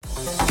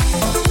Hi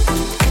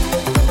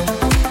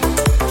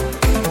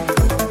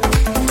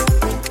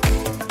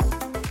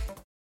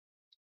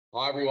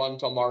everyone,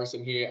 Tom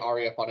Morrison here,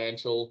 REF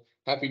Financial.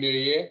 Happy New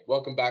Year.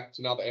 Welcome back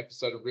to another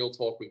episode of Real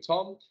Talk with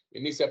Tom.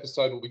 In this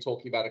episode, we'll be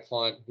talking about a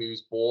client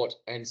who's bought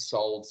and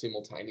sold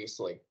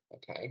simultaneously.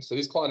 Okay, so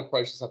this client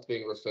approached us after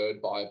being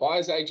referred by a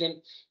buyer's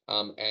agent,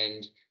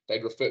 and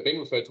they'd been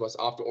referred to us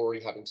after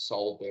already having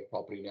sold their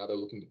property. Now they're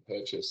looking to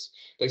purchase.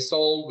 They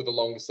sold with a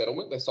longer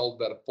settlement. They sold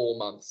about a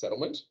 4-month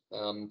settlement,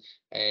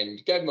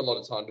 and gave them a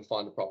lot of time to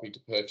find a property to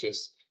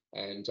purchase.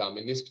 And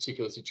in this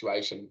particular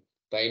situation,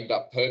 they ended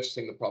up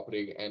purchasing the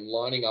property and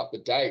lining up the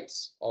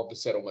dates of the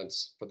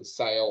settlements for the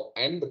sale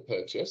and the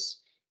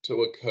purchase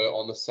to occur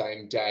on the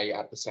same day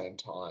at the same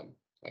time.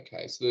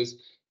 Okay, so there's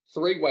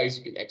 3 ways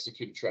you can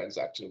execute a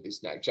transaction of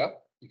this nature.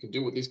 You can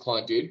do what this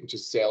client did, which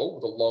is sell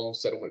with a long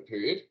settlement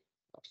period,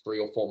 3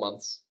 or 4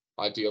 months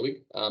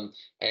ideally,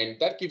 and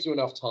that gives you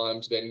enough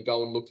time to then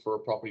go and look for a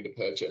property to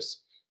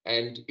purchase.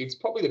 And it's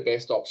probably the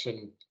best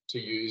option to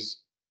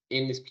use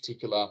in this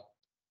particular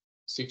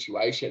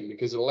situation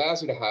because it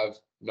allows you to have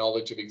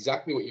knowledge of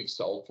exactly what you've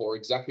sold for,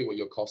 exactly what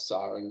your costs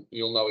are, and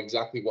you'll know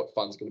exactly what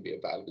funds are going to be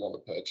available on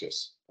the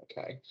purchase.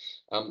 Okay.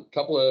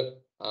 Couple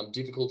of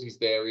difficulties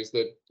there is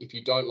that if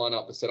you don't line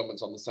up the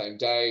settlements on the same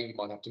day, you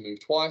might have to move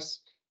twice.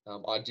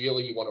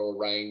 Ideally, you want to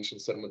arrange the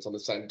settlements on the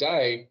same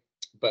day,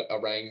 but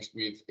arrange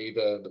with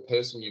either the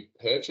person you've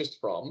purchased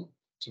from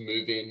to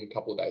move in a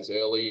couple of days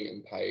early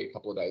and pay a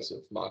couple of days of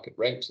market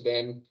rent to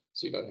them,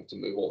 so you don't have to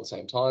move all at the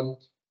same time,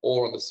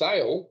 or on the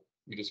sale,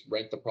 you just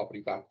rent the property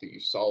back that you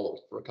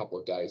sold for a couple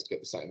of days to get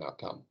the same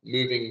outcome.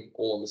 Moving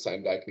all on the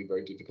same day can be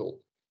very difficult.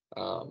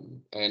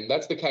 And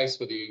that's the case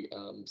for the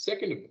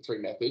second of the 3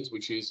 methods,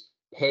 which is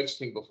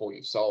purchasing before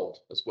you've sold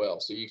as well.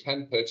 So you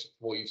can purchase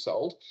before you've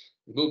sold.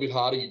 A little bit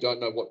harder. You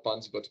don't know what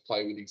funds you've got to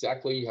play with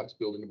exactly. You have to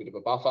build in a bit of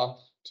a buffer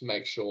to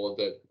make sure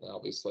that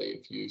obviously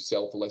if you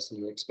sell for less than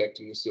you're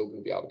expecting, you're still going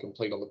to be able to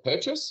complete on the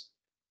purchase.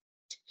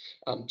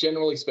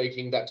 Generally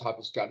speaking, that type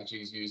of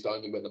strategy is used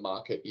only when the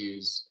market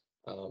is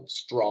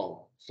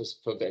strong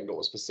for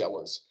vendors, for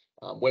sellers.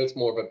 When it's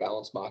more of a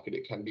balanced market,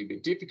 it can be a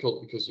bit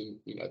difficult because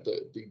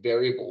the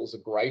variables are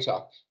greater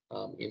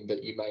in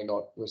that you may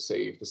not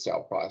receive the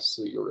sale price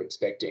that you're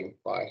expecting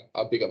by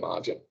a bigger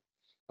margin.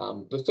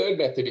 The third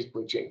method is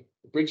bridging.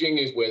 Bridging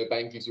is where the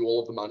bank gives you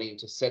all of the money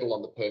to settle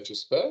on the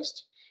purchase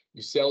first.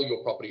 You sell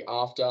your property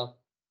after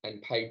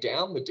and pay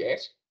down the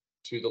debt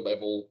to the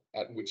level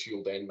at which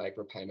you'll then make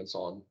repayments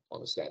on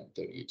a standard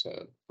 30-year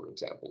term, for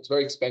example. It's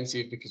very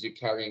expensive because you're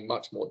carrying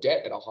much more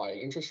debt at a higher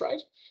interest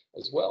rate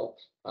as well.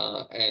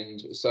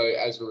 And so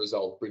as a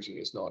result, bridging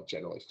is not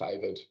generally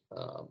favoured.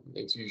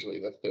 It's usually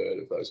the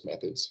third of those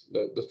methods.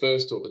 The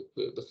first or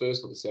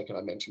the second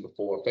I mentioned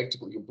before,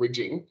 effectively you're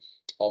bridging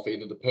off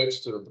either the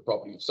purchaser of the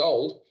property you've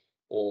sold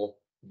or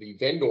the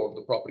vendor of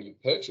the property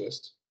you've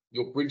purchased.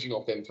 You're bridging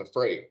off them for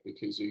free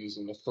because you're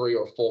using a 3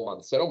 or 4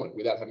 month settlement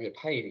without having to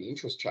pay any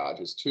interest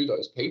charges to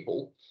those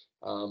people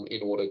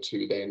in order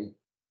to then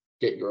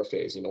get your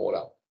affairs in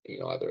order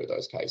in either of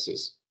those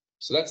cases.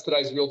 So that's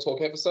today's Real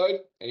Talk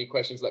episode. Any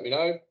questions, let me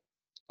know.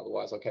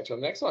 Otherwise, I'll catch you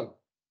on the next one.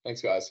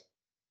 Thanks, guys.